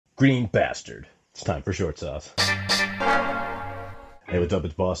Green Bastard. It's time for short sauce. Hey, what's up?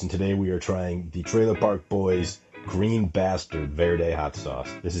 It's Boston. Today we are trying the Trailer Park Boys Green Bastard Verde hot sauce.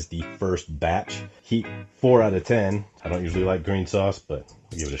 This is the first batch. Heat 4 out of 10. I don't usually like green sauce, but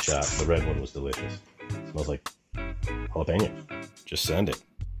I'll give it a shot. The red one was delicious. It smells like jalapenos. Just send it.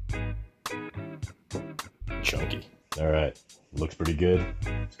 Chunky. All right. Looks pretty good.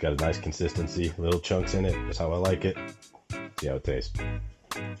 It's got a nice consistency. Little chunks in it. That's how I like it. See how it tastes.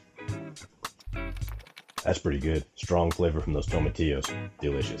 That's pretty good. Strong flavor from those tomatillos.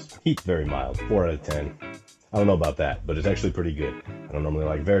 Delicious. Heat's very mild. 4 out of 10. I don't know about that, but it's actually pretty good. I don't normally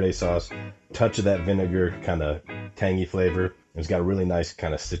like verde sauce. Touch of that vinegar, kind of tangy flavor. It's got a really nice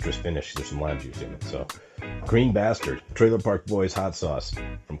kind of citrus finish. There's some lime juice in it. So, Green Bastard, Trailer Park Boys hot sauce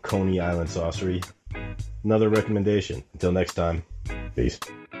from Coney Island Saucery. Another recommendation. Until next time, peace.